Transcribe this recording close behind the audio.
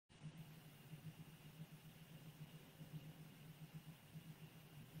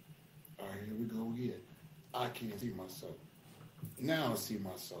yeah, I can't see myself. Now I see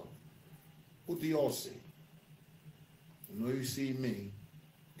myself. What do y'all see? I know you see me.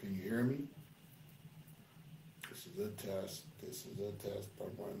 Can you hear me? This is a test. This is a test.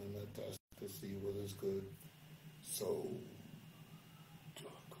 I'm running a test to see what is good. So,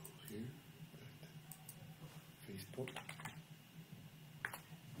 I'll go here. Facebook.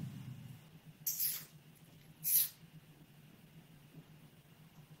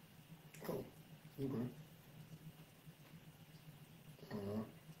 Oh, okay.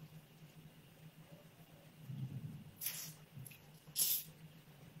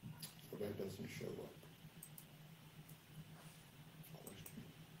 So that doesn't show up. Question.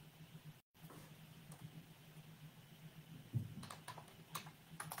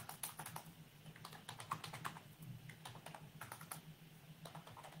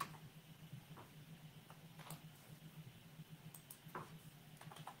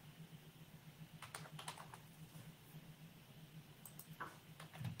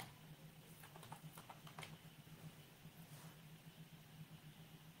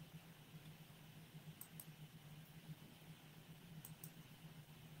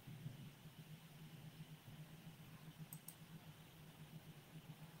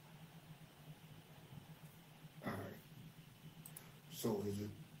 All right. So is it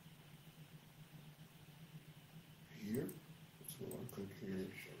here? So I click here.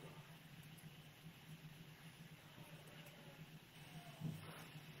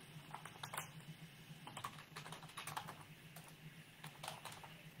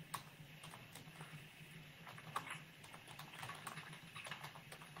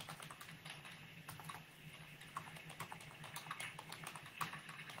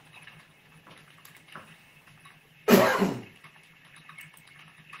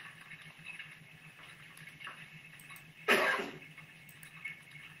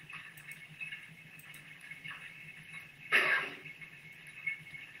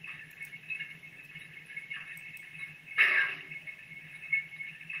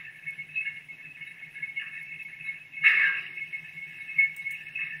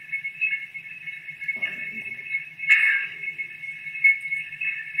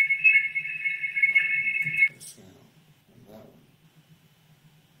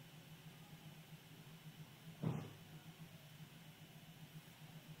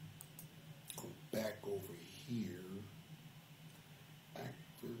 Back over here,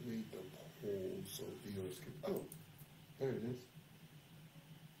 activate the poll so viewers can. Oh, there it is.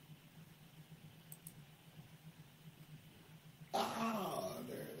 Ah,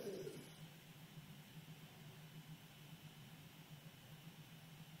 there it is.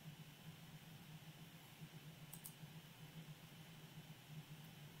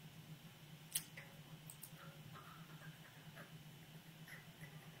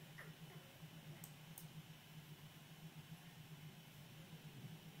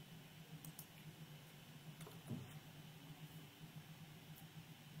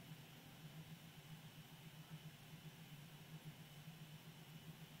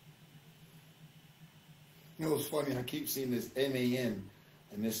 You know, it's funny. I keep seeing this NAN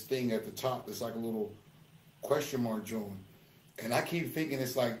and this thing at the top. It's like a little question mark join. And I keep thinking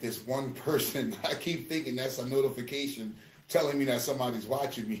it's like this one person. I keep thinking that's a notification telling me that somebody's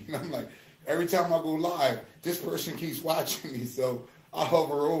watching me. And I'm like, every time I go live, this person keeps watching me. So I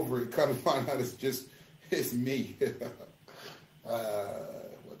hover over it, kind of find out it's me.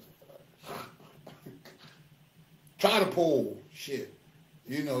 Try to poll. Shit.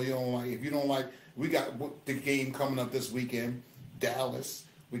 You know, you don't like, if you don't like, we got the game coming up this weekend, Dallas.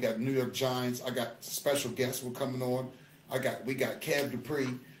 We got New York Giants. I got special guests we're coming on. We got Kev Dupree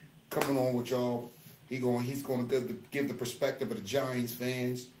coming on with y'all. He's going to give the perspective of the Giants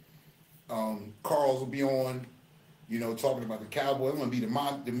fans. Carl's will be on, you know, talking about the Cowboys. I'm going to be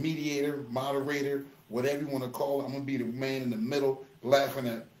the mediator, moderator, whatever you want to call it. I'm going to be the man in the middle, laughing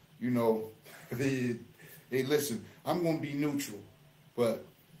at, you know, hey, listen, I'm going to be neutral, but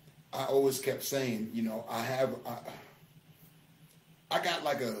I always kept saying, you know, I got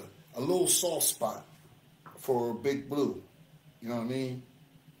like a little soft spot for Big Blue. You know what I mean?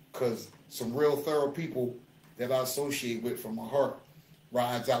 Because some real thorough people that I associate with from my heart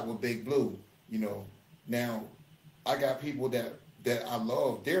rides out with Big Blue. You know, now I got people that I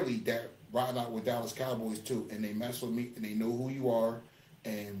love dearly that ride out with Dallas Cowboys too, and they mess with me and they know who you are,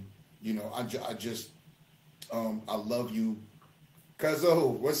 and you know, I love you.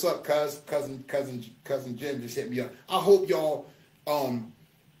 Cuzzo, what's up, cousin Jim just hit me up. I hope y'all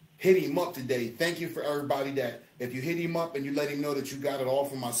hit him up today. Thank you for everybody that, if you hit him up and you let him know that you got it all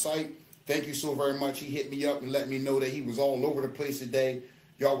from my site, thank you so very much. He hit me up and let me know that he was all over the place today.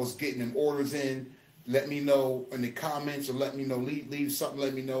 y'all was getting them orders in. Let me know in the comments, or let me know, leave something.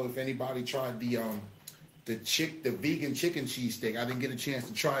 Let me know if anybody tried the vegan chicken cheesesteak. I didn't get a chance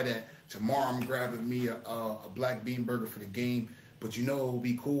to try that. Tomorrow I'm grabbing me a black bean burger for the game. But you know it would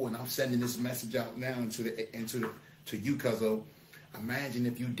be cool, and I'm sending this message out now to you, cuzzo. Imagine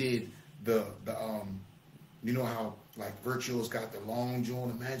if you did the you know how like Virtuo's got the long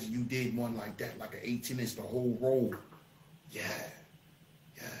joint. Imagine you did one like that, like an 18-inch, the whole roll. Yeah.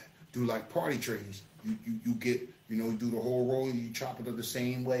 Do like party trays. You get, you do the whole roll. You chop it up the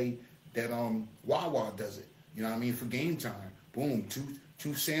same way that Wawa does it. You know what I mean? For game time, boom,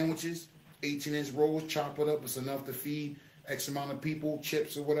 two sandwiches, 18-inch rolls, chop it up. It's enough to feed X amount of people,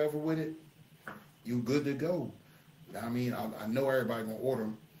 chips or whatever with it. You good to go. I mean, I know everybody gonna order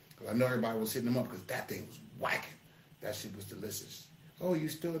them, because I know everybody was hitting them up, because that thing was whacking. That shit was delicious. Oh, you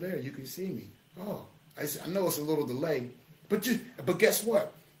still there? You can see me. Oh, I know it's a little delay, but guess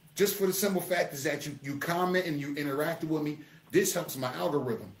what? Just for the simple fact is that you comment and you interacted with me, this helps my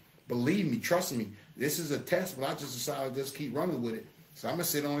algorithm. Believe me, trust me. This is a test, but I just decided to just keep running with it. So I'm gonna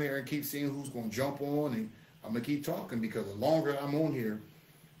sit on here and keep seeing who's gonna jump on, and I'm gonna keep talking, because the longer I'm on here,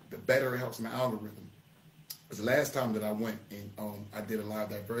 the better it helps my algorithm. Because the last time that I went and I did a live,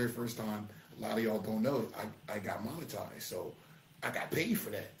 that very first time, a lot of y'all don't know, I got monetized, so I got paid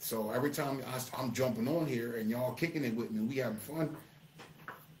for that. So every time I'm jumping on here and y'all kicking it with me, we having fun,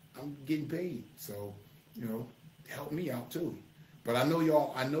 I'm getting paid. So, help me out too. But I know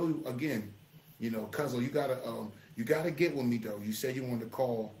y'all, again, Cuzzo, you gotta get with me though. You said you wanted to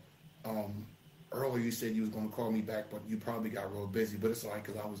call, earlier you said you was gonna call me back, but you probably got real busy. But it's all right,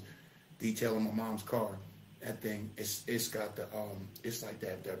 because I was detailing my mom's car. That thing, it's got the it's like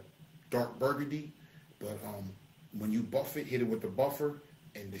that dark burgundy, but when you buff it, hit it with the buffer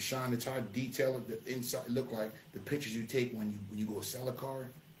and the shine the tire, detail it, the inside look like the pictures you take when you go sell a car.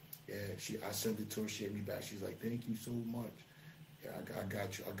 Yeah, I sent it to her. She hit me back. She's like, "Thank you so much." Yeah, I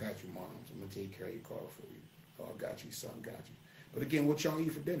got you, Moms. I'm gonna take care of your car for you. Oh, I got you, son. Got you. But again, what y'all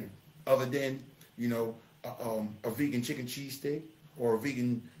eat for dinner? Other than a vegan chicken cheesesteak, or a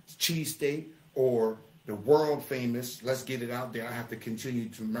vegan cheesesteak, or the world famous, let's get it out there, I have to continue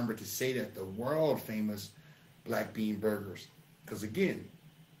to remember to say that, the world famous black bean burgers. Because again,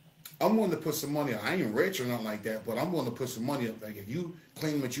 I'm willing to put some money up. I ain't rich or nothing like that, but I'm willing to put some money up. Like, if you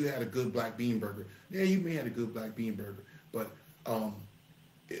claim that you had a good black bean burger, yeah, you may have a good black bean burger, but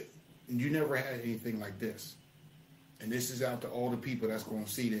you never had anything like this. And this is out to all the people that's going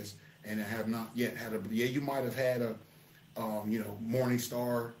to see this and have not yet had you might have had a Morning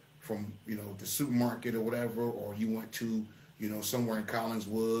Star from the supermarket or whatever, or you went to somewhere in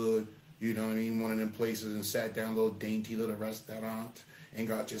Collingswood, one of them places, and sat down, a little dainty little restaurant, and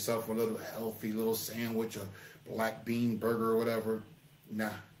got yourself a little healthy little sandwich, a black bean burger or whatever. Nah,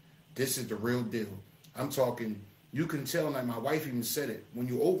 this is the real deal. I'm talking, you can tell, like my wife even said it, when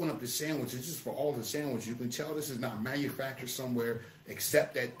you open up the sandwich, it's just for all the sandwich, you can tell this is not manufactured somewhere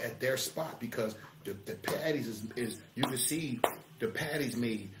except at their spot, because the patties is you can see the patties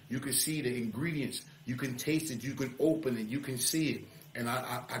made. You can see the ingredients. You can taste it. You can open it. You can see it. And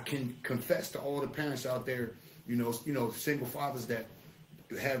I can confess to all the parents out there, single fathers that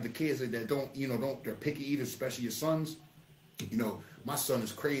have the kids that don't, they're picky eaters, especially your sons. My son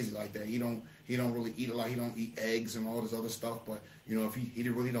is crazy like that. He don't really eat a lot. He don't eat eggs and all this other stuff. But if he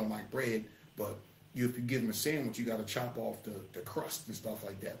really don't like bread, but if you give him a sandwich, you got to chop off the crust and stuff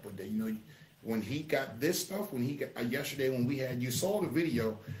like that. But when he got this stuff, yesterday when you saw the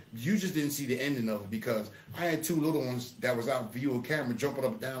video, you just didn't see the ending of it, because I had two little ones that was out view of camera jumping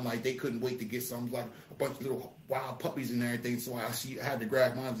up and down like they couldn't wait to get some, like a bunch of little wild puppies and everything. So I had to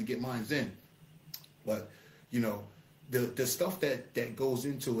grab mine to get mine in. But the stuff that goes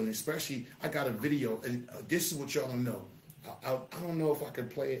into it, and especially I got a video, and this is what y'all don't know. I don't know if I can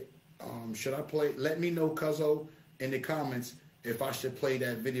play it. Should I play it? Let me know, Cuzzo, in the comments if I should play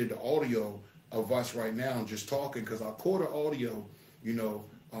that video, the audio of us right now just talking, because I caught the audio,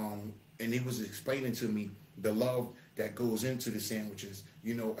 and he was explaining to me the love that goes into the sandwiches,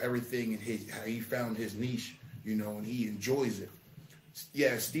 everything, and how he found his niche, and he enjoys it.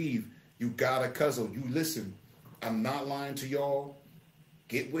 Yeah, Steve, you got a Cuzzo. You listen. I'm not lying to y'all.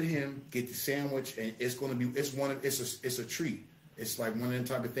 Get with him, get the sandwich, and it's a treat. It's like one of them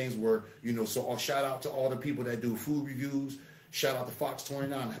type of things where, so I'll shout out to all the people that do food reviews. Shout out to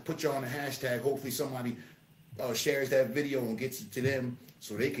Fox29. I put y'all on the hashtag. Hopefully somebody shares that video and gets it to them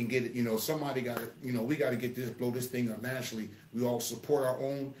so they can get it. Somebody got it. We got to blow this thing up nationally. We all support our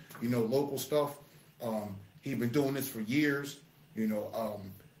own, local stuff. He's been doing this for years.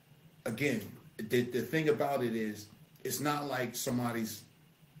 Again, the thing about it is, it's not like somebody's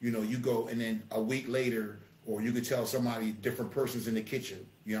You know, you go and then a week later, or you could tell somebody, different persons in the kitchen.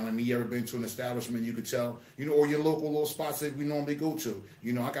 You know what I mean? You ever been to an establishment, you could tell, you know, or your local little spots that we normally go to.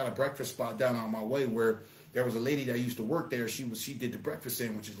 You know, I got a breakfast spot down on my way where there was a lady that used to work there. She did the breakfast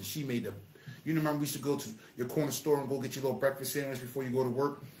sandwiches, and she made the, you remember we used to go to your corner store and go get your little breakfast sandwich before you go to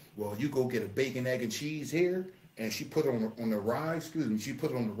work? Well, you go get a bacon, egg, and cheese here, and she put it on the rye, she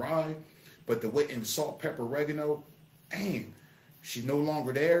put it on the rye, but the weight in salt, pepper, oregano, dang. She's no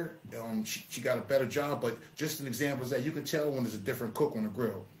longer there. She got a better job, but just an example is that you can tell when there's a different cook on the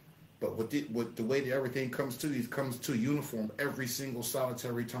grill. But with the way that everything comes to, it comes to uniform every single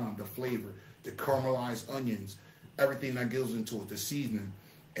solitary time. The flavor, the caramelized onions, everything that goes into it, the seasoning.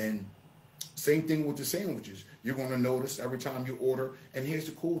 And same thing with the sandwiches. You're going to notice every time you order. And here's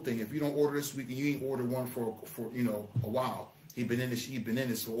the cool thing. If you don't order this week and you ain't ordered one for you know, a while, he's been in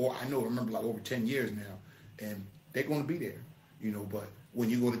this for, I remember like over 10 years now. And they're going to be there. You know, but when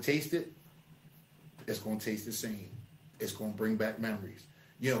you go to taste it, it's going to taste the same. It's going to bring back memories.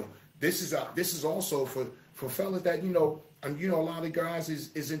 You know, this is also for fellas that, you know, a lot of guys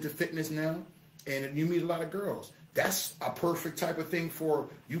is into fitness now, and you meet a lot of girls. That's a perfect type of thing for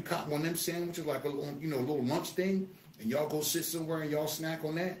you. Cop one of them sandwiches, like a little lunch thing, and y'all go sit somewhere and y'all snack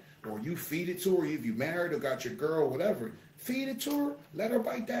on that, or you feed it to her. If you married or got your girl, whatever, feed it to her. Let her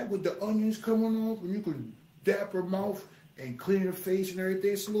bite that with the onions coming off, and you can dap her mouth and clean her face and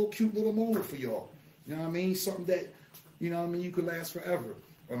everything. It's a little cute little moment for y'all. You know what I mean? Something that, you know what I mean, you could last forever.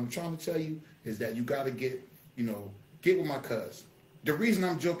 What I'm trying to tell you is that you got to get with my cuz. The reason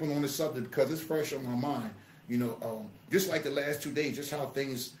I'm jumping on this subject because it's fresh on my mind. You know, just like the last 2 days, just how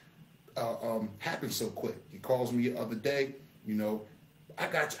things happen so quick. He calls me the other day, you know, I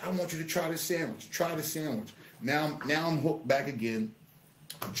want you to try this sandwich. Try the sandwich. Now I'm hooked back again.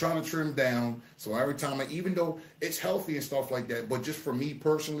 I'm trying to trim down, so every time, even though it's healthy and stuff like that, but just for me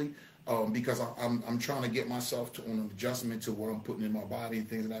personally, because I'm trying to get myself on an adjustment to what I'm putting in my body and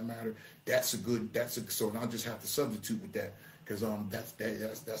things of that matter. So I'll just have to substitute with that because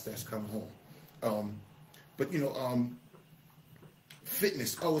that's coming home. But you know,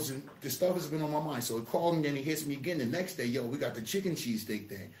 fitness. This stuff has been on my mind. So he called me and he hits me again the next day. Yo, we got the chicken cheesesteak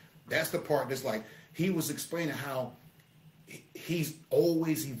thing. That's the part that's like he was explaining how he's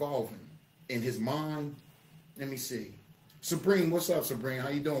always evolving in his mind. Let me see. Sabrine, what's up, Sabrine? How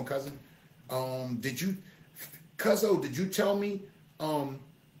you doing, cousin? Did you tell me to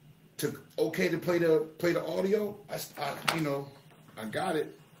play the audio? I got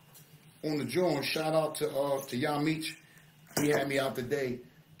it on the joint. Shout out to Yamich. He had me out today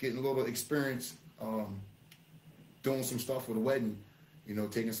getting a little experience doing some stuff for the wedding. You know,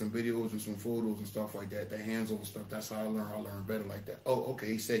 taking some videos and some photos and stuff like that. The hands-on stuff. That's how I learn. I learn better like that. Oh, okay.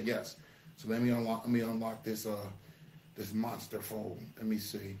 He said yes. So let me unlock this this monster phone. Let me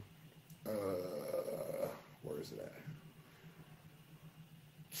see. Where is it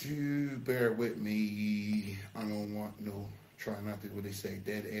at? You bear with me. I don't want try not to what they say.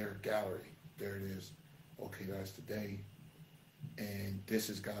 Dead air gallery. There it is. Okay, that's today. And this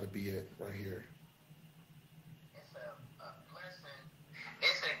has got to be it right here.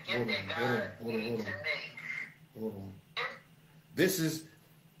 Hold on. This is,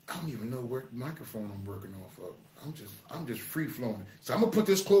 I don't even know where microphone I'm working off of. I'm just free flowing. So I'm gonna put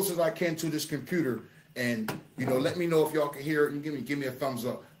this close as I can to this computer, and let me know if y'all can hear it and give me a thumbs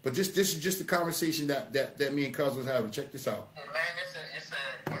up. But this is just the conversation that me and Cuz was having. Check this out. Man, it's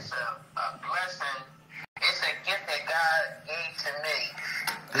a blessing. It's a gift that God gave to me.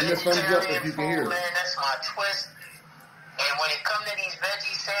 Give me a thumbs up if you can hear it. Man, that's my twist. And when it comes to these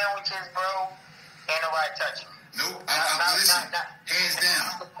veggie sandwiches, bro, ain't nobody touching. Nope. Listen, hands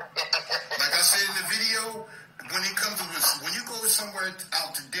down. Like I said in the video, when it comes to this, when you go somewhere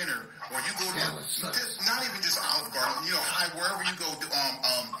out to dinner, or you go to, not even just Olive Garden, wherever you go,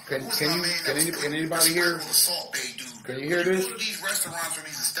 can anybody hear? Salt Bay dude. Can you hear this? You go to these restaurants or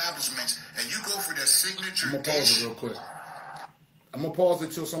these establishments, and you go for their signature I'm gonna pause it real quick. I'm gonna pause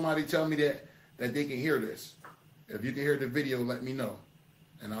it till somebody tell me that they can hear this. If you can hear the video, let me know,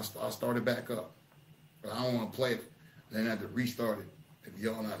 and I'll start it back up. But I don't want to play it, then I have to restart it if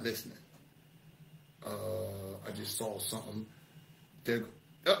y'all not listening. I just saw something. There.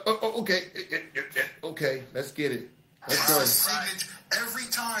 Okay. Okay, let's get it. Let's go. Every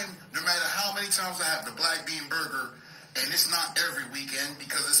time, no matter how many times I have the black bean burger, and it's not every weekend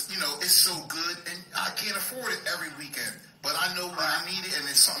because it's so good, and I can't afford it every weekend. But I know when I need it and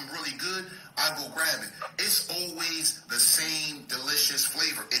it's something really good, I go grab it. It's always the same delicious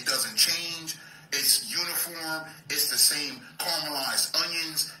flavor. It doesn't change. It's uniform. It's the same caramelized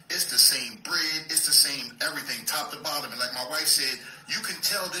onions. It's the same bread, it's the same everything, top to bottom. And like my wife said, you can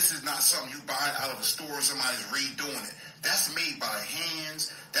tell this is not something you buy out of a store or somebody's redoing it. That's made by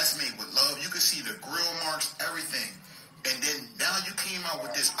hands. That's made with love. You can see the grill marks, everything. And then now you came out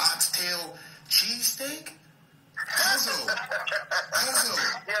with this oxtail cheesesteak? Puzzle.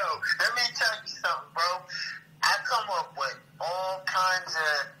 Yo, let me tell you something, bro. I come up with all kinds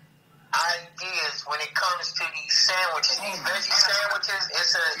of ideas when it comes to these sandwiches, these veggie sandwiches.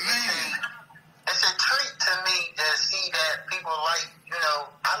 It's a treat to me to see that people like,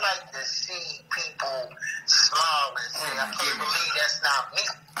 I like to see people smile and say, I can't believe that's not me.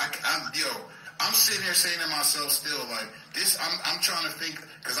 I'm sitting here saying to myself still, like, this, I'm trying to think,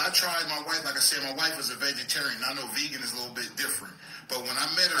 because I tried my wife, like I said, my wife is a vegetarian. I know vegan is a little bit different. But when I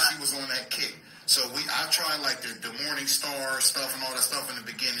met her, she was on that kick. So I tried like the Morning Star stuff and all that stuff in the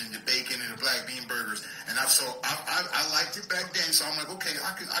beginning, the bacon and the black bean burgers. And I liked it back then. So I'm like, okay,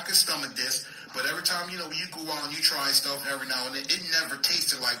 I could stomach this. But every time, you go out and you try stuff every now and then, it never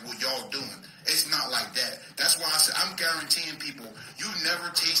tasted like what y'all doing. It's not like that. That's why I said, I'm guaranteeing people, you never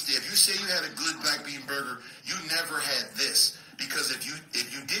tasted, if you say you had a good black bean burger, you never had this. Because if you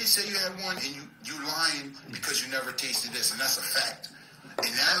did say you had one, and you lying because you never tasted this, and that's a fact. And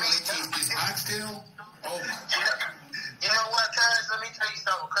now when they taste this oxtail, oh my God. You know what, guys? Let me tell you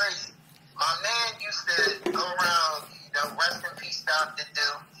something crazy. My man used to go around, rest in peace, Dr.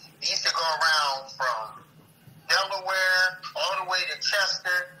 Duke. He used to go around from Delaware all the way to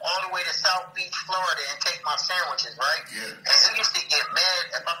Chester, all the way to South Beach, Florida, and take my sandwiches, right? Yeah. And he used to get mad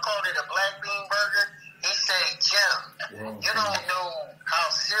if I called it a black bean burger. He say, Jim, you don't know how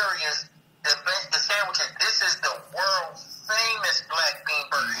serious the sandwich is. This is the world famous black bean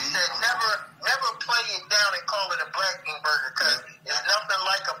burger. He said, never play it down and call it a black bean burger because it's nothing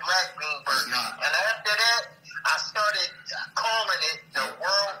like a black bean burger. And after that, I started calling it the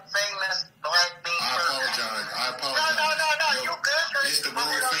world famous black bean burger. I apologize. No, you good. It's the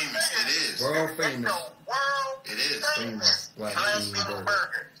world famous. It is. World famous. It's the world famous black bean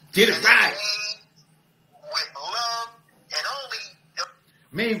burger. Get it right. With love and only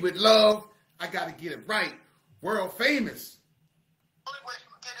made with love. I gotta get it right. World famous. Only way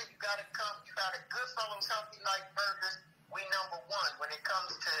you get it, you gotta come. You got a Goodfellows Healthy Life Burgers. We number one when it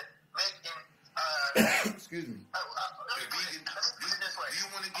comes to making. Excuse me. Do you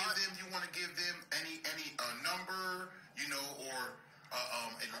want to give them any number, or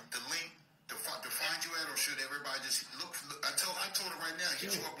the link to find you at, or should everybody just look? I told her right now,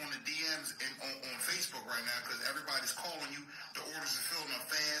 hit you up on the DMs and on Facebook right now because everybody's calling you. The orders are filling up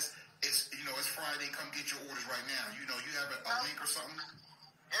fast. It's it's Friday. Come get your orders right now. You have a link or something.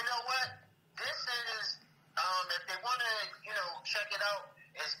 You know what? This is if they want to check it out,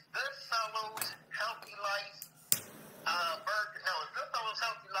 it's Goodfellows Healthy Life Burger. No, it's Goodfellows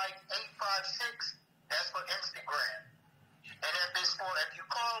Healthy Life 856. That's for Instagram. And if you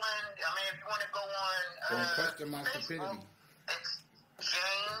call in, if you want to go on Don't question my Facebook, stupidity. it's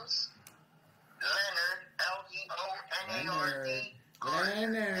James Leonard, Leonard.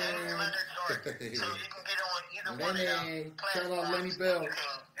 Leonard. So you can get on either one of them platforms. Shout out Lenny Bell. You can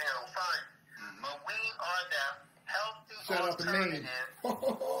find. But we are the healthy Shout out to me. to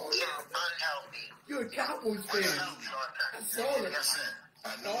unhealthy. You're a Cowboys fan. I saw it.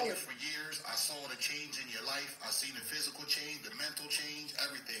 I know you for years. I saw the change in your life. I seen the physical change, the mental change,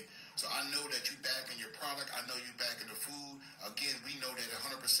 everything. So I know that you back in your product. I know you back in the food. Again, we know that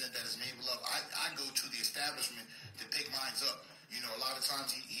 100% that is made with love. I go to the establishment to pick mine up. A lot of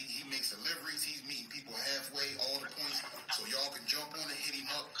times he makes deliveries. He's meeting people halfway, all the points. So y'all can jump on it, hit him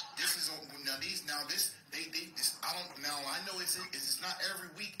up. This is I know it's not every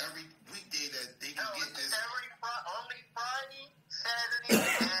weekday that they can get this. Only Friday, Saturday,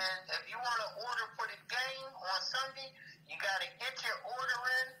 and if you want to order for the game on Sunday, you got to get your order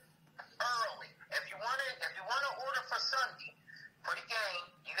in early. If you want to order for Sunday for the game,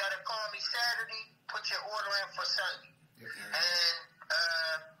 you got to call me Saturday. Put your order in for Sunday. And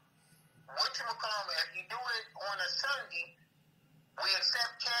if you do it on a Sunday, we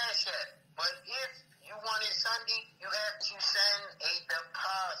accept cash app. But if you want it Sunday, you have to send a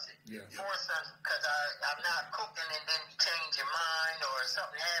deposit for Sunday because I'm not cooking and then you change your mind or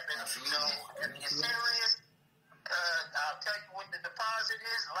something happens. If you're serious, I'll tell you what the deposit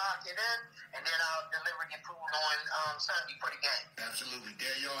is, lock it in, and then I'll deliver your food on Sunday for the game. Absolutely.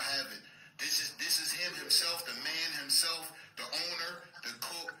 There y'all have it. This is him himself, the man himself, the owner, the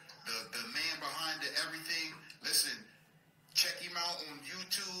cook, the man behind everything. Listen, check him out on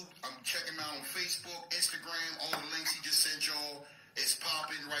YouTube. Check him out on Facebook, Instagram, all the links he just sent y'all. It's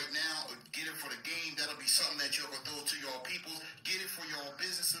popping right now. Get it for the game. That'll be something that y'all can throw to y'all people. Get it for y'all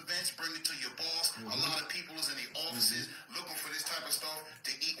business events. Bring bring it to your boss. A lot of people is in the offices looking for this type of stuff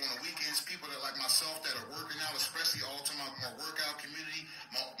to eat on the weekends. People that like myself that are working out, especially all to my workout community,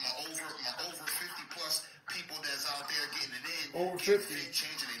 my over 50 plus people that's out there getting it in. Over 50.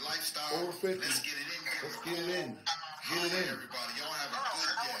 Changing their lifestyle. Over 50. Let's get it in. Let's get it in. Get it in. Everybody, y'all have a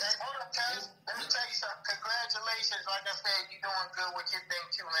good day. Let me tell you something. Congratulations. Like I said, you're doing good with your thing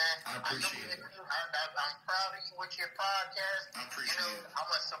too, man. I appreciate it. I'm proud of you with your podcast. I appreciate it. I'm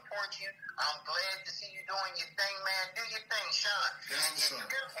going to support you. I'm glad to see you doing your thing, man. Do your thing, Sean. That's what's up.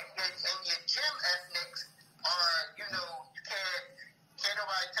 And your gym ethnics are, you can't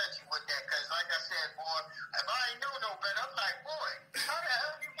nobody touch you with that. Because like I said, boy, if I ain't know no better, I'm like, boy, how the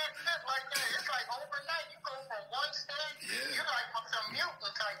hell you get fit like that? It's like overnight. You go from one stage, you're like some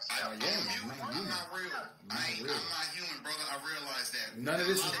mutant type stuff. I'm not real. I'm not human, brother. I realize that. None of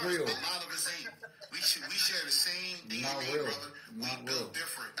this is real. A lot of us ain't. We share the same DNA, brother. We built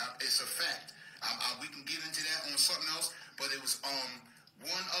different. It's a fact. We can get into that on something else, but it was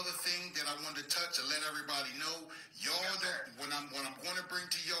one other thing that I wanted to touch and let everybody know, y'all. What I'm going to bring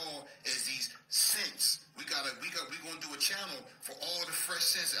to y'all is these scents. We're going to do a channel for all the fresh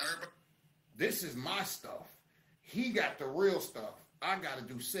scents. Everybody. This is my stuff. He got the real stuff. I got to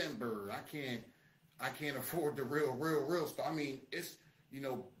do Scentbird. I can't afford the real stuff. I mean, it's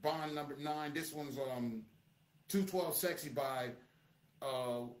Bond number 9. This one's 212 Sexy by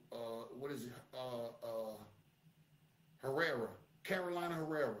what is it? Herrera. Carolina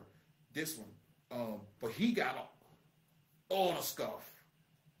Herrera, this one. But he got all the stuff,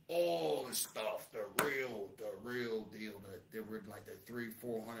 the real deal. That they were like the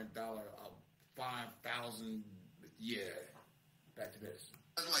 $300-400, $5,000. Yeah, back to this.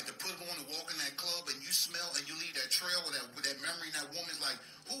 I like to put on and walk in that club and you smell and you leave that trail with that memory. And that woman's like,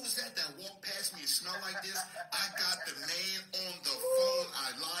 who was that walked past me and smelled like this? I got the man on the phone.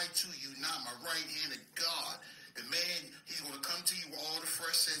 I lied to you, not my right-handed God. The man, he's going to come to you with all the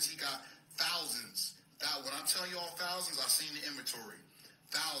fresh scents. He got thousands. When I tell you all thousands, I've seen the inventory.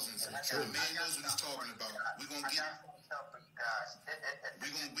 Thousands. So the man knows what he's talking about. We're going to get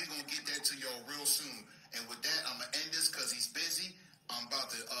that to y'all real soon. And with that, I'm going to end this because he's busy. I'm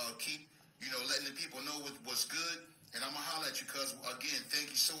about to keep, letting the people know what's good. And I'm going to holler at you, cuz, again, thank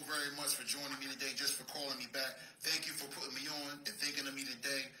you so very much for joining me today, just for calling me back. Thank you for putting me on and thinking of me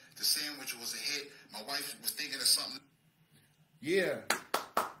today. The sandwich was a hit. My wife was thinking of something. Yeah.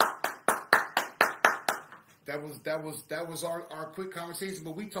 That was our quick conversation,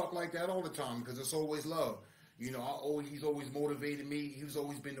 but we talk like that all the time because it's always love. He's always motivated me. He's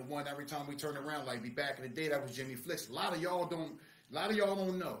always been the one every time we turn around. Like back in the day, that was Jimmy Flicks. A lot of y'all don't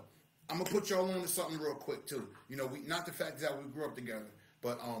know. I'm gonna put y'all on to something real quick too. We not the fact that we grew up together,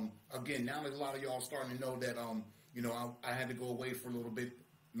 but again, now that a lot of y'all starting to know that I had to go away for a little bit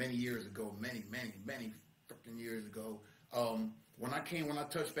many years ago, many freaking years ago. When I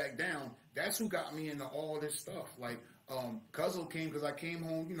touched back down, that's who got me into all this stuff. Like cousin came because I came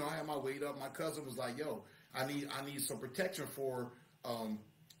home. I had my weight up. My cousin was like, "Yo, I need some protection for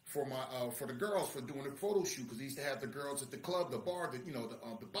the girls for doing the photo shoot because they used to have the girls at the club, the bar,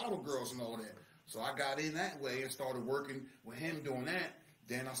 the bottle girls and all that." So I got in that way and started working with him doing that.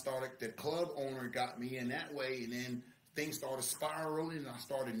 Then the club owner got me in that way, and then things started spiraling, and I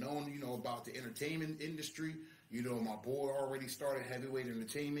started knowing, about the entertainment industry. My boy already started Heavyweight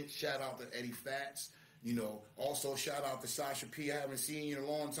Entertainment. Shout out to Eddie Fats. Also shout out to Sasha P. I haven't seen you in a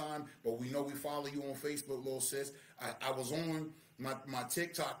long time, but we know we follow you on Facebook, little sis. I was on my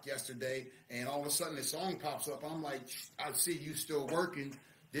TikTok yesterday, and all of a sudden the song pops up. I'm like, I see you still working.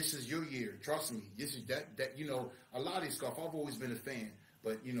 This is your year. Trust me. This is that a lot of this stuff. I've always been a fan,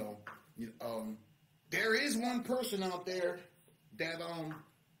 but there is one person out there that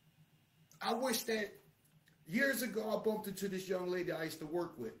I wish that years ago I bumped into this young lady I used to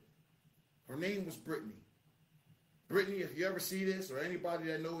work with. Her name was Brittany. Brittany, if you ever see this, or anybody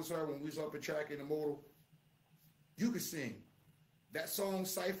that knows her when we was up at Track in the Motor, you could sing. That song,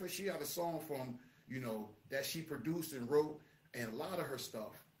 Cypher, she had a song from, that she produced and wrote, and a lot of her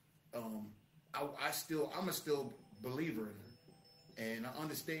stuff. I'm a still believer in her. And I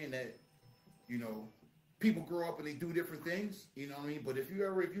understand that, people grow up and they do different things, you know what I mean? But if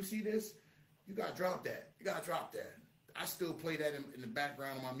you see this, you gotta drop that. I still play that in the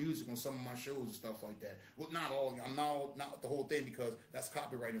background of my music on some of my shows and stuff like that. Well, not the whole thing because that's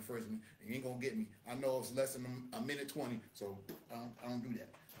copyright infringement. You ain't gonna get me. I know it's less than a minute 20, so I don't do that.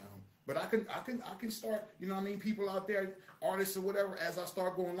 But I can start. People out there, artists or whatever. As I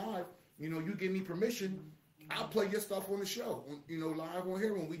start going live, you give me permission, I'll play your stuff on the show. Live on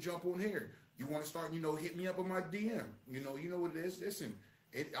here when we jump on here. You want to start, hit me up on my DM. You know what it is. Listen.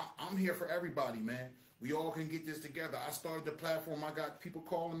 I'm here for everybody, man. We all can get this together. I started the platform. I got people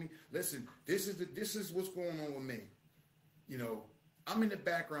calling me. Listen, this is what's going on with me. You know, I'm in the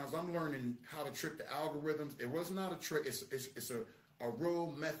backgrounds. I'm learning how to trick the algorithms. It was not a trick. It's a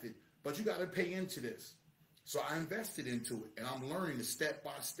real method. But you got to pay into this. So I invested into it, and I'm learning the step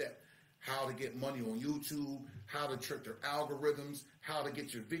by step how to get money on YouTube, how to trick their algorithms, how to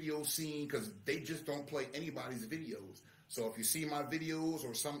get your videos seen, because they just don't play anybody's videos. So if you see my videos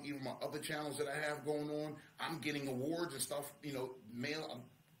or even my other channels that I have going on, I'm getting awards and stuff, you know, I'm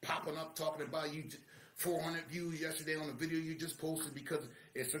popping up talking about you. 400 views yesterday on the video you just posted, because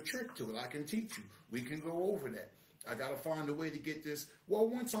it's a trick to it. I can teach you. We can go over that. I got to find a way to get this. Well,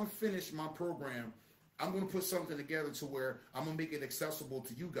 once I'm finished my program, I'm going to put something together to where I'm going to make it accessible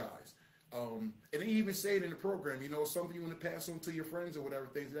to you guys. And they even say it in the program, you know, something you want to pass on to your friends or whatever,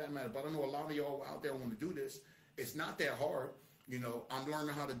 things of that matter. But I know a lot of y'all out there want to do this. It's not that hard. You know, I'm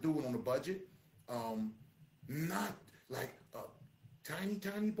learning how to do it on a budget. Not like a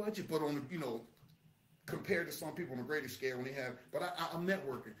tiny budget, but on, you know, compared to some people on a greater scale when they have, but I'm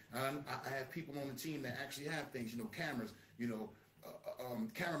networking. I have people on the team that actually have things, you know, cameras, you know,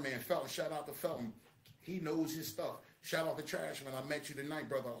 cameraman Felton, shout out to Felton. He knows his stuff. Shout out to Trashman. I met you tonight,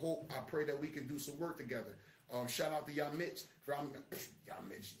 brother. I pray that we can do some work together. Shout out to Yamich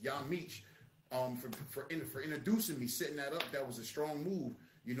for introducing me, setting that up. That was a strong move.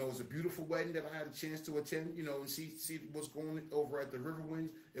 You know, it was a beautiful wedding that I had a chance to attend, you know, and see what's going over at the Riverwinds.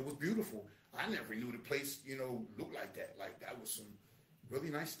 It was beautiful. I never knew the place, you know, looked like that. Like, that was some really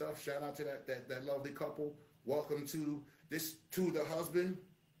nice stuff. Shout out to that lovely couple. Welcome to the husband.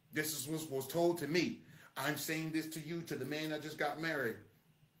 This is what was told to me. I'm saying this to you, to the man that just got married.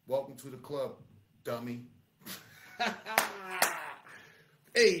 Welcome to the club, dummy.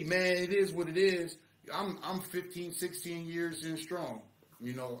 Hey, man, it is what it is. I'm 15, 16 years in strong.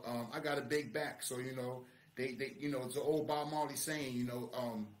 You know, I got a big back. So, you know, they you know, it's an old Bob Marley saying, you know,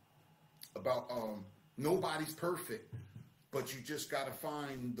 about nobody's perfect, but you just got to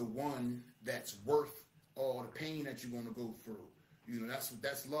find the one that's worth all the pain that you're going to go through. You know,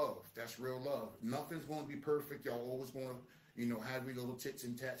 that's love. That's real love. Nothing's going to be perfect. Y'all always going to, you know, have your little tits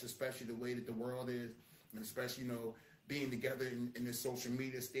and tats, especially the way that the world is, and especially, you know, being together in this social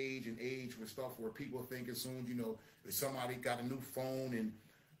media stage and age with stuff where people think as soon, you know, if somebody got a new phone and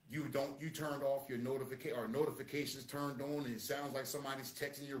you turned off your notifications turned on, and it sounds like somebody's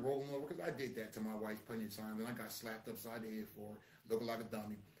texting you, rolling over. Because I did that to my wife plenty of times, and I got slapped upside the head for it, looking like a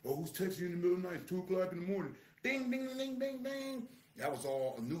dummy. Oh, who's texting you in the middle of the night, 2 o'clock in the morning? Ding, ding, ding, ding, ding. That was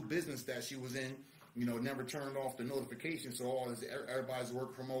all a new business that she was in. You know, never turned off the notifications, so everybody's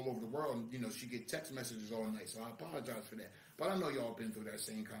working from all over the world. And, you know, she get text messages all night, so I apologize for that. But I know y'all been through that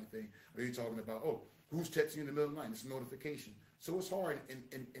same kind of thing where you're talking about, oh, who's texting you in the middle of the night? It's a notification. So it's hard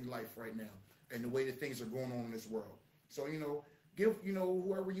in life right now, and the way that things are going on in this world. So, you know,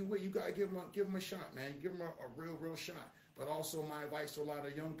 whoever you with, you gotta give them a shot, man. Give them a real shot. But also, my advice to a lot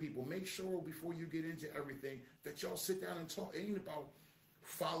of young people: make sure before you get into everything that y'all sit down and talk. It ain't about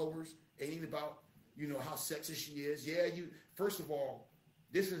followers. It ain't about, you know, how sexy she is. Yeah, first of all,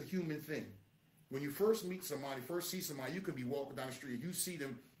 this is a human thing. When you first meet somebody, see somebody, you could be walking down the street, you see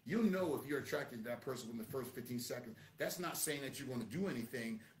them. You know if you're attracted to that person within the first 15 seconds. That's not saying that you're going to do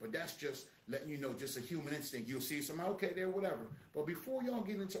anything, but that's just letting you know, just a human instinct. You'll see somebody, okay, there, whatever. But before y'all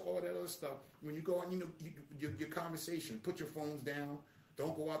get into all that other stuff, when you go on, you know, your conversation, put your phones down.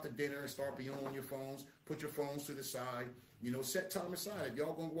 Don't go out to dinner and start being on your phones. Put your phones to the side. You know, set time aside. If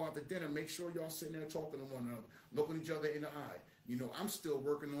y'all going to go out to dinner, make sure y'all sitting there talking to one another, looking each other in the eye. You know, I'm still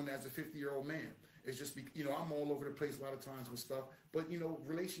working on that as a 50-year-old man. It's just, you know, I'm all over the place a lot of times with stuff. But, you know,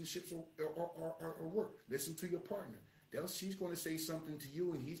 relationships are work. Listen to your partner. She's going to say something to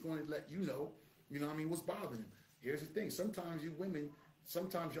you, and he's going to let you know what I mean, what's bothering him. Here's the thing. Sometimes you women,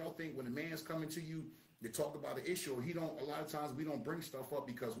 y'all think when a man's coming to you to talk about an issue, or a lot of times we don't bring stuff up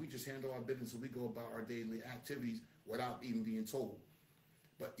because we just handle our business and we go about our daily activities without even being told.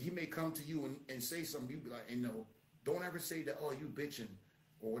 But he may come to you and say something, you be like, and no, don't ever say that, oh, you bitching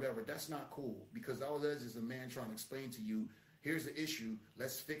or whatever. That's not cool, because all that is a man trying to explain to you, here's the issue,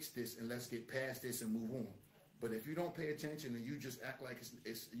 let's fix this and let's get past this and move on. But if you don't pay attention and you just act like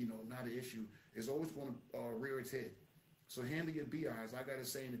it's you know, not an issue, it's always going to rear its head. So handle your BIs. I got to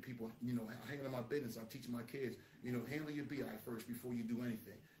say to people, you know, handling my business, I teach my kids, you know, handle your BI first before you do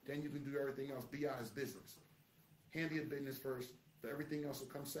anything. Then you can do everything else. BI is business. Handle your business first, but everything else will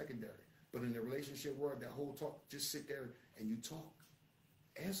come secondary. But in the relationship world, that whole talk, just sit there and you talk.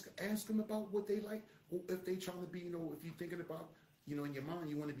 Ask them about what they like. If they trying to be, you know, if you're thinking about, you know, in your mind,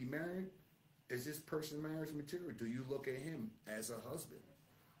 you want to be married, is this person marriage material? Do you look at him as a husband?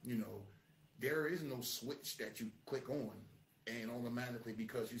 You know, there is no switch that you click on and automatically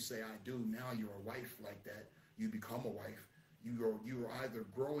because you say I do, now you're a wife like that. You become a wife. You're either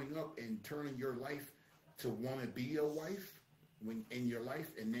growing up and turning your life to want to be a wife when in your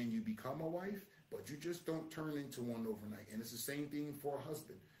life, and then you become a wife, but you just don't turn into one overnight. And it's the same thing for a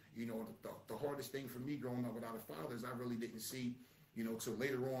husband. You know, the hardest thing for me growing up without a father is I really didn't see, you know, till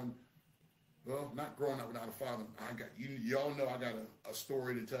later on. Well, not growing up without a father. I got y'all know I got a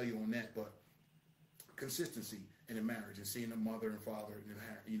story to tell you on that, but consistency in a marriage and seeing a mother and father and,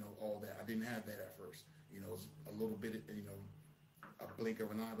 you know, all that. I didn't have that at first. You know, it was a little bit, you know, a blink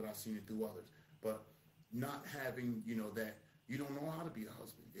of an eye, but I've seen it through others. But not having, you know, that you don't know how to be a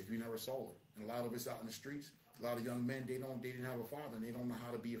husband if you never saw it. And a lot of us out in the streets, a lot of young men, they didn't have a father, and they don't know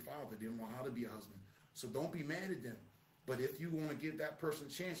how to be a father. They don't know how to be a husband. So don't be mad at them. But if you want to give that person a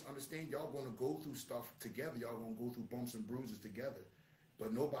chance, understand y'all going to go through stuff together. Y'all going to go through bumps and bruises together.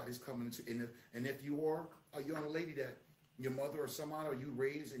 But nobody's coming into, and if you are a young lady that your mother or somebody, or you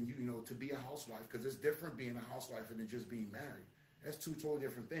raised and you know to be a housewife, because it's different being a housewife than just being married. That's two totally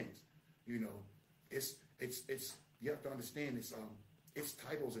different things. You know, it's you have to understand it's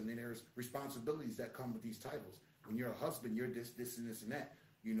titles, and then there's responsibilities that come with these titles. When you're a husband, you're this, and this, and that.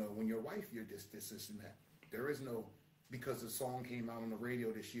 You know, when you're a wife, you're this, and that. There is no, because the song came out on the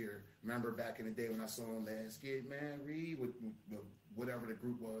radio this year. Remember back in the day when I saw Let's Get Married, with whatever the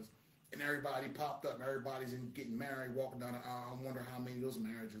group was, and everybody popped up, and everybody's getting married, walking down the aisle. I wonder how many of those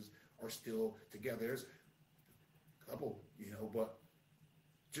marriages are still together. There's a couple, you know, but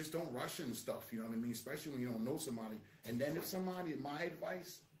just don't rush into stuff, you know what I mean? Especially when you don't know somebody. And then if somebody, my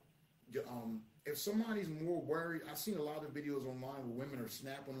advice, if somebody's more worried, I've seen a lot of videos online where women are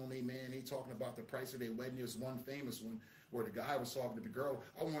snapping on their man. They talking about the price of their wedding. There's one famous one where the guy was talking to the girl,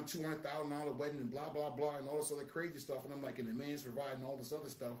 I want $200,000 wedding and blah, blah, blah, and all this other crazy stuff. And I'm like, and the man's providing all this other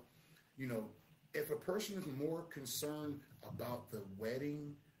stuff. You know, if a person is more concerned about the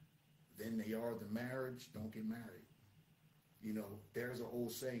wedding than they are the marriage, don't get married. You know, there's an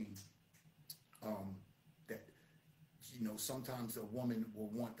old saying that, you know, sometimes a woman will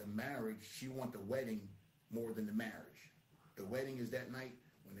want the marriage, she want the wedding more than the marriage. The wedding is that night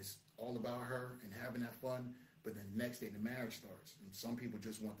when it's all about her and having that fun, but then the next day the marriage starts. And some people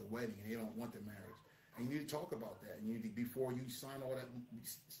just want the wedding and they don't want the marriage. And you need to talk about that. And you need to, before you sign all that,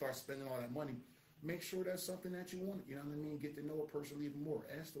 start spending all that money, make sure that's something that you want. You know what I mean? Get to know a person even more.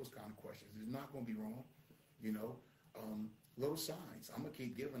 Ask those kind of questions. It's not going to be wrong, you know. Little signs. I'm going to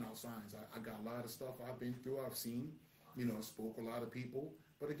keep giving out signs. I got a lot of stuff I've been through, I've seen, you know, spoke a lot of people.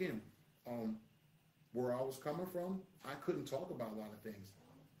 But again, where I was coming from, I couldn't talk about a lot of things.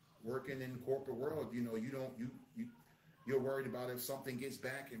 Working in the corporate world, you know, you're worried about if something gets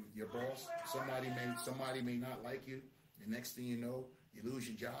back and your boss, somebody may not like you. The next thing you know, you lose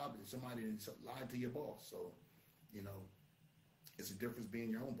your job and somebody lied to your boss. So, you know, it's a difference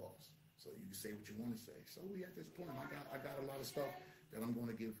being your own boss. So you can say what you want to say. So we at this point, I got a lot of stuff that I'm going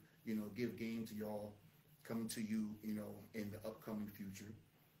to give game to y'all, coming to you, you know, in the upcoming future.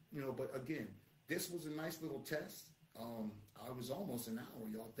 You know, but again, this was a nice little test. I was almost an hour,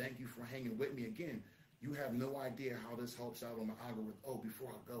 y'all. Thank you for hanging with me again. You have no idea how this helps out on my algorithm. Oh, before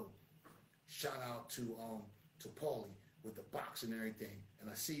I go, shout out to Paulie with the box and everything. And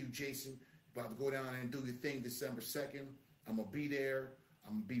I see you, Jason, about to go down there and do your thing December 2nd. I'm going to be there.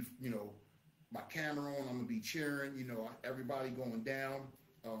 I'm going to be, you know, my camera on. I'm going to be cheering, you know, everybody going down.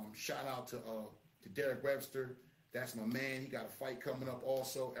 Shout out to Derek Webster. That's my man. He got a fight coming up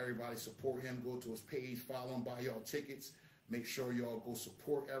also. Everybody support him. Go to his page. Follow him. Buy y'all tickets. Make sure y'all go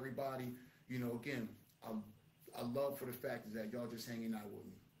support everybody. You know, again, I love for the fact that y'all just hanging out with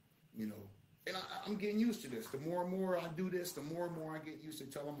me. You know, and I'm getting used to this. The more and more I do this, the more and more I get used to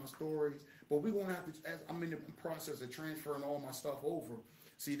telling my stories. But we're going to have to, as I'm in the process of transferring all my stuff over.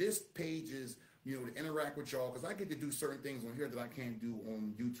 See, this page is, you know, to interact with y'all, because I get to do certain things on here that I can't do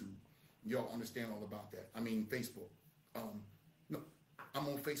on YouTube. Y'all understand all about that. I mean, Facebook. No, I'm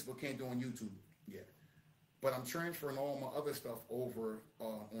on Facebook, can't do on YouTube yet. But I'm transferring all my other stuff over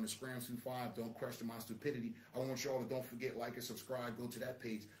on the Scram 25. Don't question my stupidity. I want y'all to don't forget, like and subscribe, go to that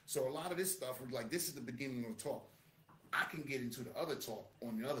page. So a lot of this stuff, like, this is the beginning of the talk. I can get into the other talk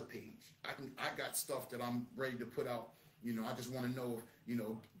on the other page. I got stuff that I'm ready to put out. You know, I just want to know, you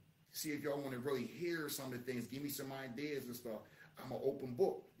know, see if y'all want to really hear some of the things. Give me some ideas and stuff. I'm an open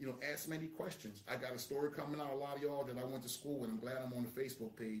book. You know, ask many questions. I got a story coming out. A lot of y'all that I went to school with. I'm glad I'm on the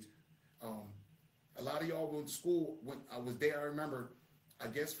Facebook page. A lot of y'all went to school. When I was there, I remember, I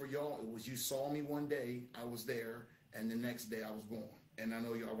guess for y'all, it was you saw me one day, I was there, and the next day I was gone. And I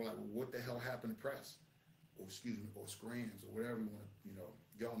know y'all were like, well, what the hell happened to press? Or excuse me, or scrams, or whatever you want to, you know,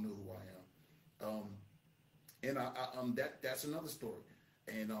 Y'all know who I am. And that's another story.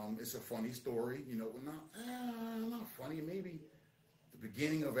 And it's a funny story, you know, not funny, maybe the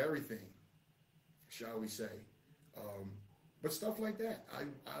beginning of everything, shall we say. But stuff like that.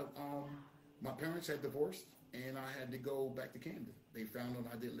 My parents had divorced, and I had to go back to Camden. They found out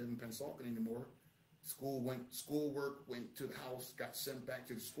I didn't live in Pennsauken anymore. Schoolwork went to the house, got sent back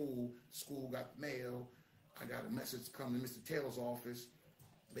to the school. School got the mail. I got a message come to Mr. Taylor's office.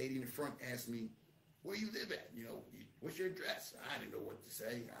 Lady in the front asked me, "Where you live at? You know, what's your address?" I didn't know what to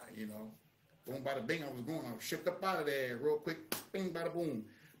say. You know, boom, bada bing, I was going. I was shipped up out of there real quick. Bing, bada boom.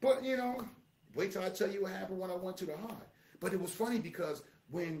 But, you know, wait till I tell you what happened when I went to the high. But it was funny because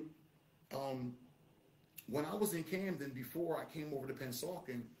when I was in Camden before I came over to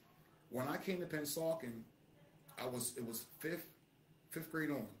Pennsauken, when I came to Pennsauken, it was fifth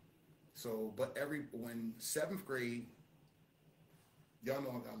grade on. So, but when 7th grade, y'all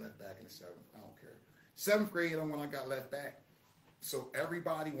know I got left back in the 7th. I don't care. 7th grade when I got left back. So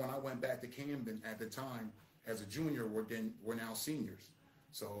everybody, when I went back to Camden at the time as a junior, were now seniors.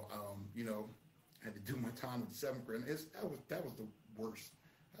 So, you know, I had to do my time with the 7th grade. That was the worst.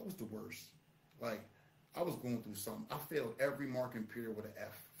 That was the worst. Like, I was going through something. I failed every marking period with an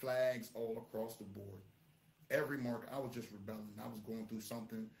F. Flags all across the board. Every mark, I was just rebelling. I was going through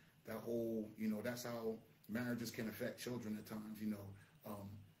something. That whole, you know, that's how marriages can affect children at times, you know.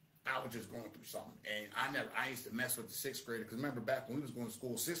 I was just going through something. And I used to mess with the 6th graders. Because remember back when we was going to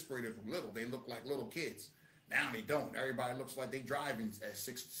school, 6th graders were little. They looked like little kids. Now they don't. Everybody looks like they driving at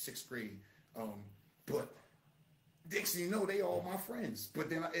 6th grade. But next thing you know, they all my friends. But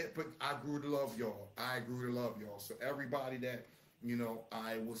then I grew to love y'all. So everybody that, you know,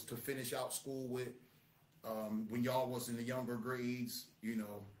 I was to finish out school with, when y'all was in the younger grades, you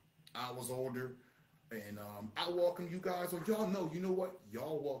know, I was older. And I welcome you guys. Or y'all know, you know what?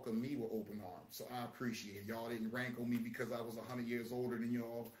 Y'all welcome me with open arms. So I appreciate it. Y'all didn't rankle me because I was 100 years older than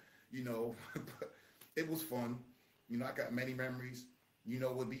y'all, you know. But it was fun. You know, I got many memories. You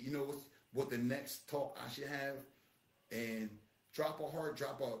know what the next talk I should have. And drop a heart,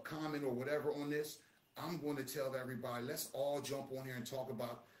 drop a comment or whatever on this. I'm going to tell everybody, let's all jump on here and talk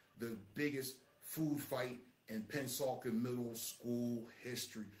about the biggest food fight in Pennsauken Middle School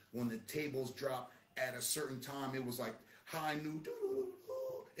history. When the tables dropped at a certain time, it was like high noon.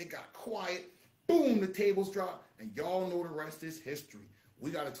 It got quiet. Boom, the tables dropped. And y'all know the rest is history. We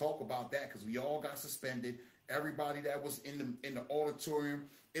got to talk about that because we all got suspended. Everybody that was in the auditorium,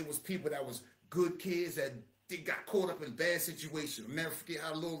 it was people that was good kids that they got caught up in bad situations. I'll never forget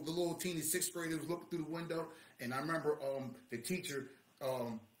how the little teeny 6th graders was looking through the window. And I remember the teacher,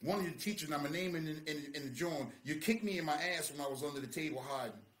 one of the teachers, I'm naming in the joint, you kicked me in my ass when I was under the table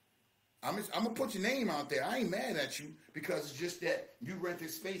hiding. I'm going to put your name out there. I ain't mad at you because it's just that you rented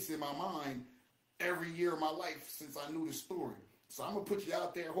space in my mind every year of my life since I knew the story. So I'm going to put you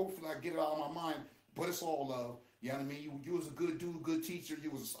out there. Hopefully I get it out of my mind, but it's all love. You know what I mean? You was a good dude, good teacher.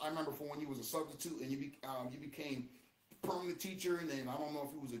 I remember for when you was a substitute and you became permanent teacher, and then I don't know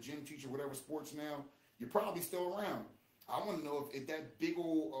if you was a gym teacher, whatever sports now. You're probably still around. I want to know if that big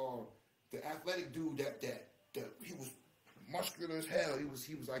old the athletic dude that he was muscular as hell. He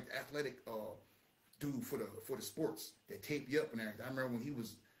was like the athletic dude for the sports that taped you up and everything. I remember when he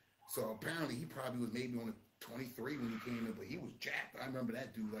was. So apparently he probably was maybe on the 23 when he came in, but he was jacked. I remember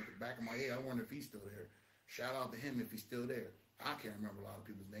that dude like the back of my head. I wonder if he's still there. Shout out to him if he's still there. I can't remember a lot of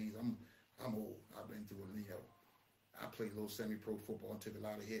people's names. I'm old. I've been through it. You know, I played a little semi-pro football and took a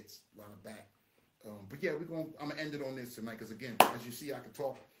lot of hits, a lot of back. But yeah, I'm gonna end it on this tonight because again, as you see, I can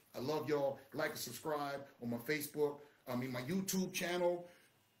talk. I love y'all. Like and subscribe on my Facebook. My YouTube channel.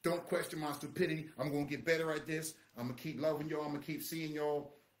 Don't question my stupidity. I'm gonna get better at this. I'm gonna keep loving y'all. I'm gonna keep seeing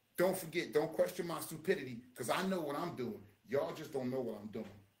y'all. Don't forget. Don't question my stupidity because I know what I'm doing. Y'all just don't know what I'm doing.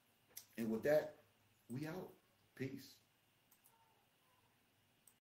 And with that, we out. Peace.